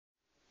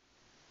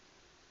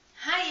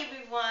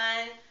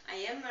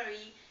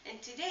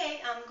and today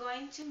I'm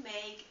going to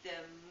make the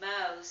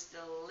most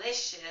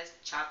delicious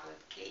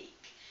chocolate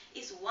cake.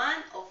 It's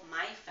one of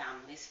my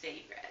family's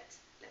favorites.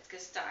 Let's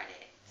get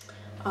started.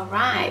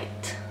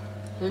 Alright,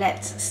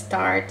 let's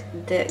start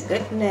the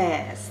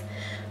goodness.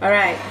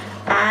 Alright,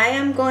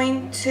 I'm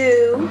going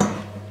to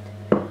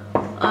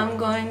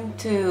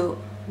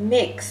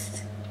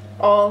mix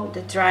all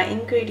the dry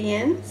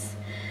ingredients.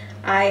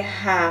 I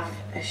have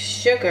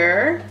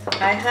sugar.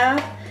 I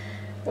have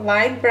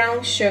light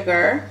brown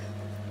sugar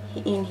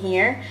in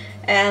here,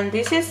 and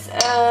this is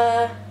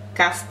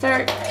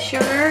custard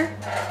sugar,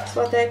 that's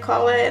what they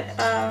call it,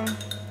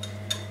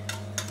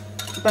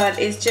 but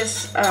it's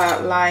just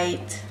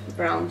light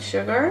brown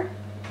sugar.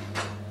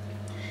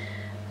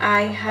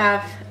 I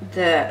have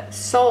the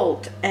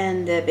salt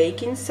and the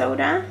baking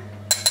soda.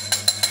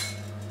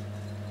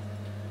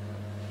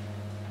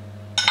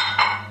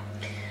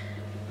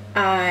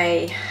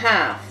 I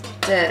have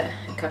the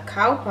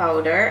cacao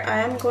powder.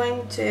 I am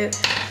going to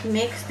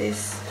mix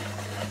this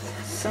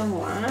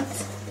somewhat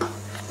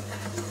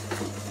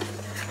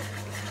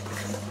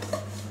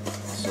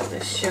so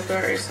the sugar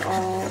is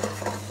all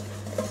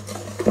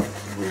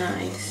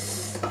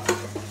nice.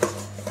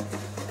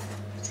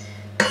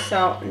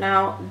 So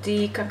now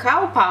the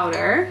cacao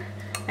powder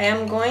I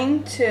am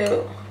going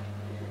to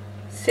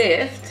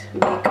sift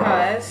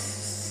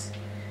because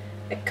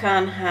it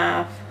can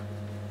have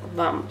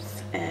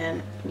lumps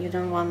and you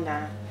don't want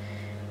that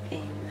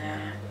in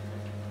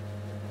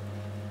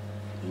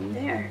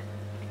there.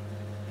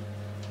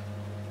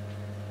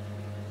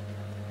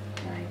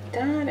 Like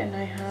that, and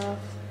I have,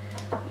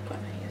 I'm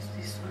gonna use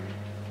this one.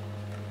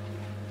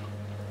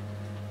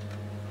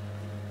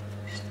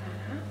 Push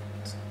that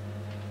out.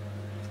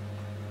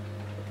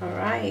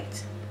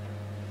 Alright,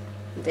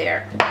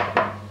 there.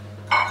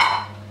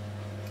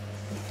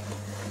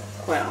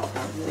 Well,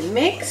 we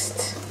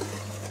mixed.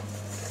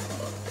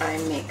 I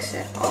mix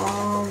it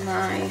all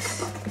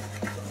nice.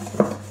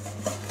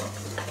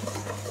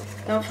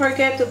 Don't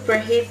forget to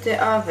preheat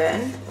the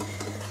oven,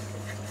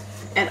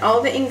 and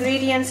all the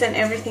ingredients and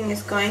everything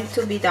is going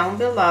to be down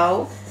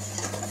below.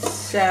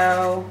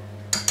 So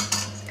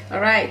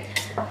alright,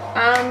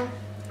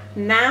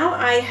 now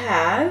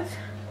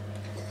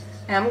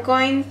I'm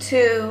going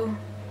to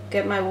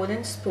get my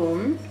wooden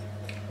spoon.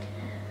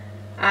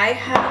 I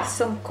have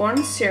some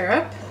corn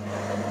syrup,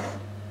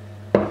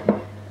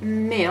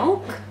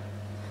 milk,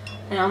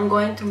 and I'm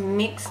going to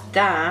mix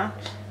that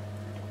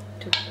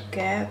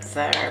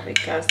together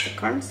because the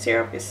corn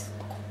syrup is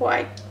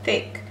quite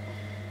thick.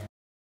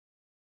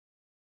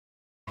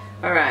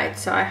 Alright,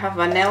 so I have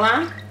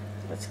vanilla.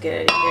 Let's get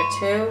it in there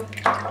too.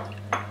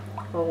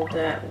 All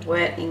the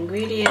wet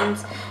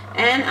ingredients.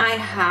 And I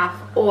have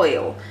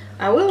oil.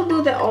 I will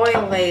do the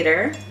oil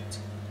later.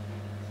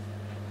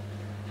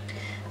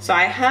 So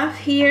I have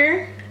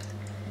here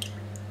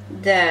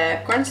the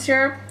corn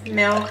syrup,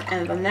 milk,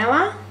 and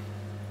vanilla.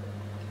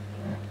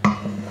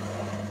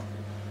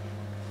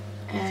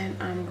 And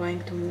I'm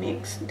going to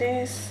mix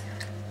this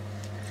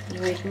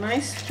with my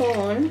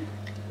spoon.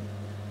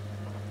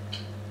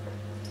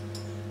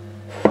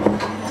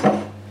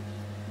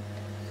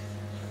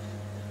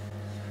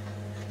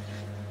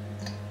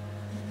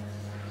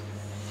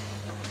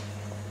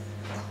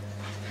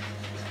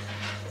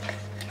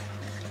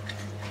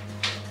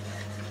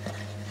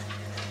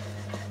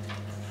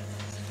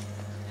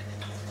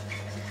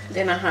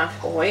 Then I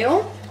have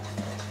oil.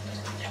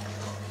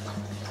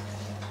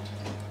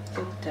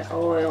 Put the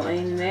oil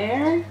in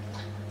there.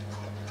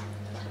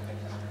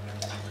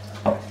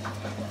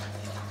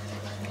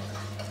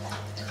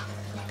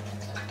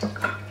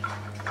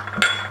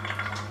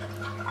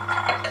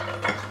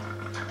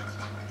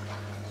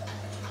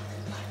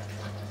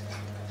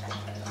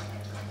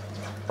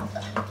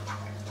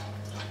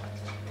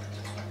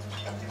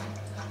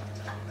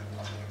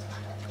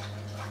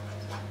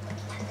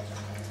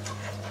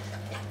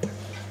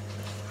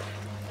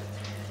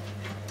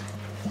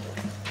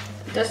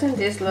 Doesn't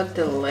this look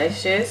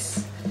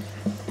delicious?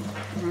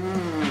 You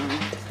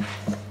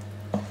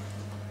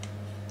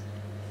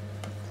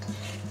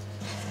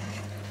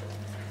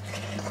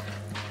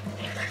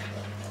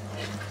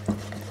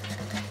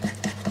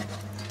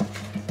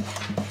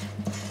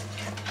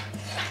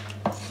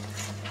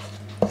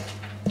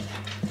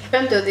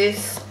can do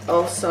this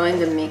also in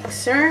the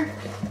mixer,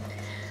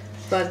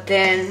 but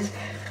then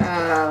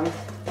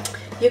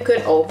you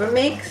could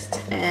overmix,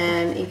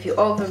 and if you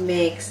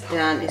overmix,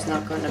 then it's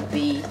not gonna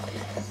be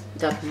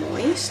that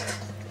moist.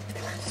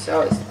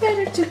 So it's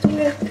better to do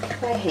it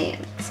by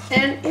hand,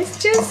 and it's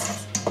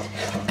just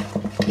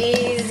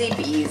easy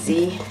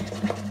peasy.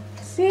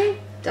 See,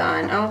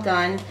 done, all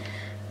done.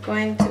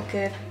 Going to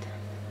get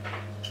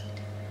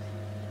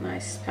my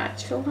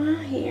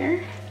spatula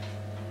here.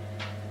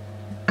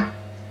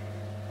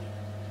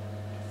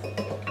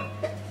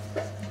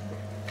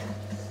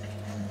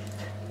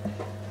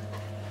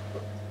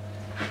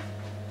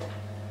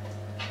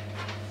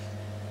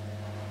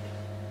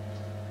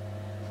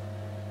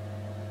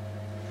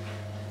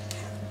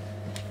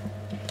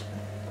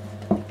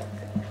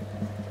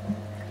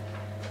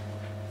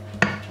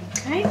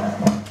 Okay,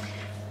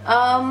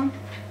 All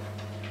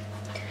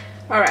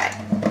right,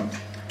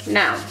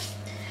 now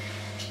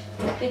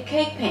the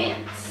cake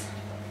pans.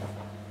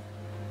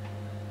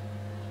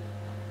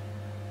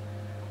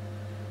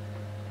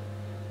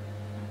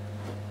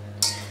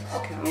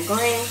 Okay, I'm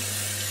going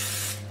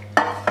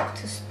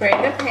to spray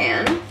the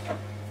pan,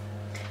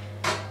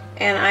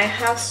 and I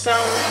have some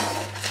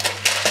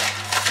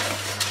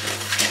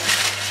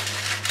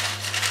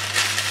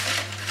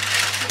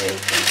baking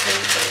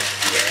paper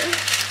here.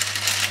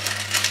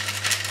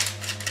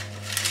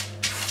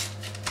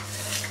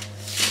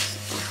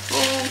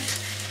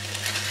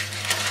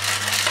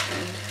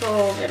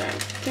 Fold it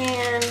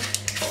again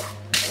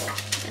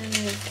and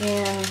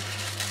again.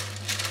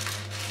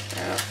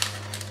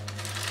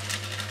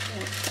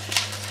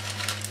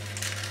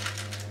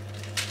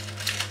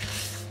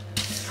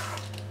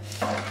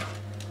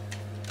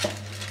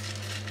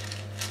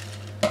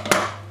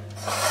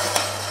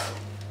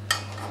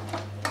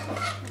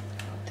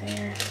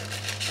 There.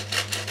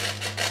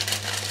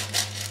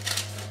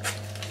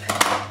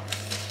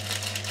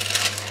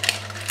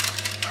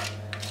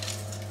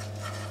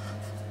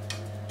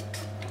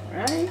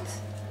 Right.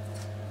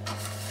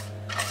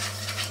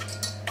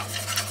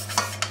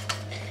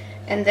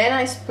 And then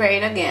I spray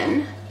it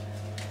again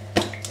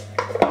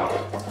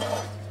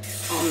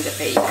on the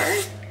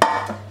paper,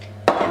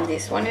 and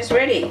this one is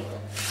ready.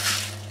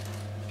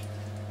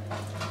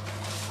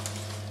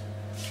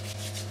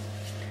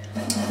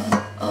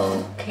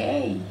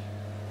 Okay,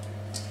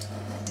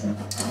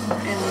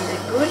 and the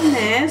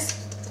goodness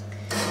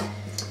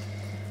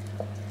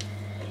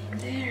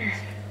there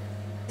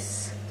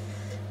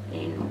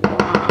in one.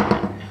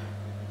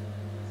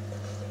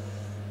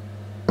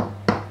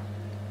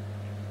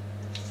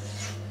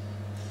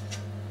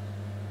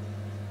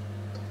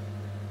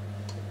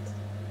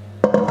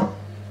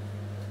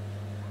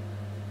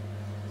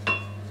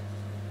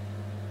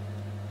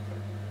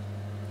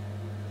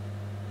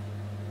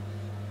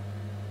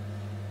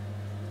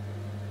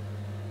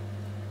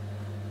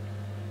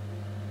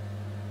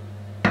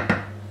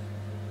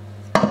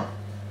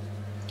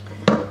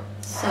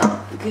 So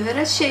give it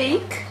a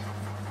shake,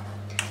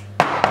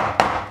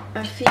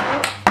 a few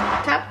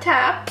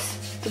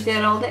taps to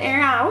get all the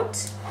air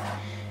out,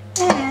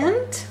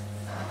 and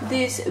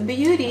this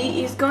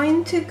beauty is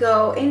going to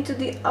go into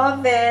the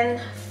oven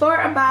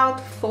for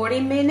about 40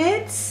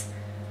 minutes.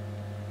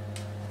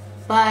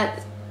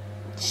 But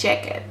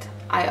check it.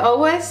 I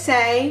always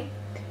say,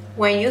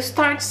 when you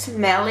start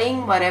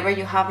smelling whatever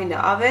you have in the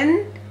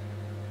oven,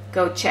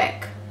 go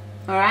check.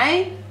 All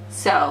right,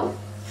 so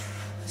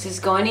this is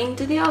going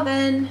into the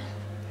oven.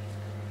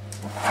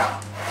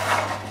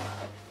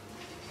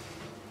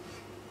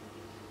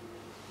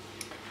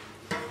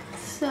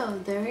 So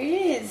there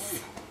it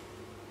is.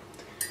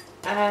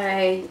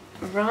 I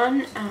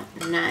run a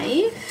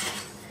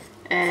knife,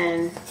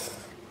 and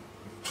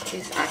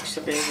it's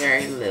actually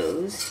very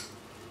loose.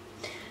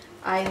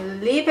 I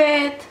leave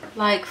it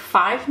like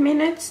 5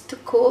 minutes to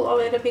cool a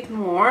little bit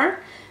more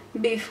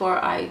before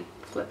I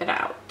flip it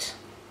out.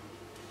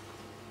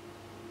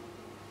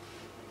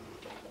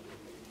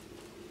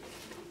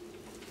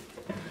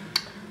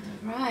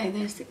 Right,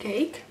 there's the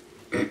cake.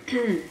 Let's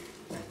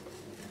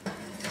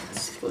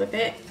flip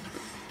it.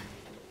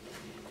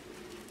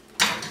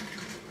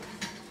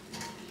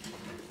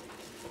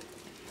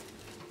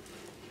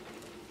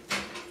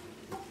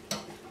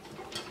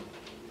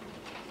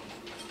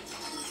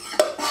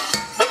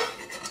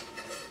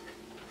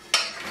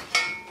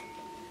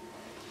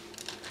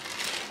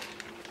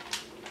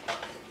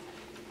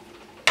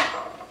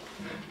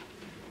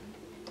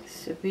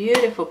 It's a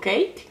beautiful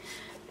cake.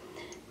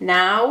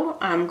 Now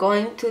I'm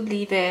going to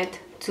leave it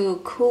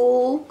to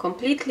cool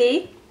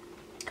completely,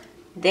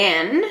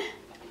 then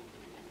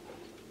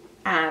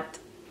add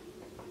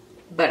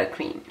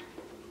buttercream.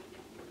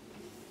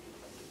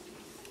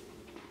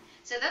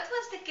 So that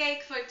was the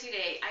cake for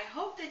today. I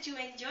hope that you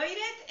enjoyed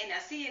it, and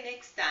I'll see you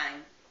next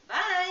time.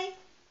 Bye!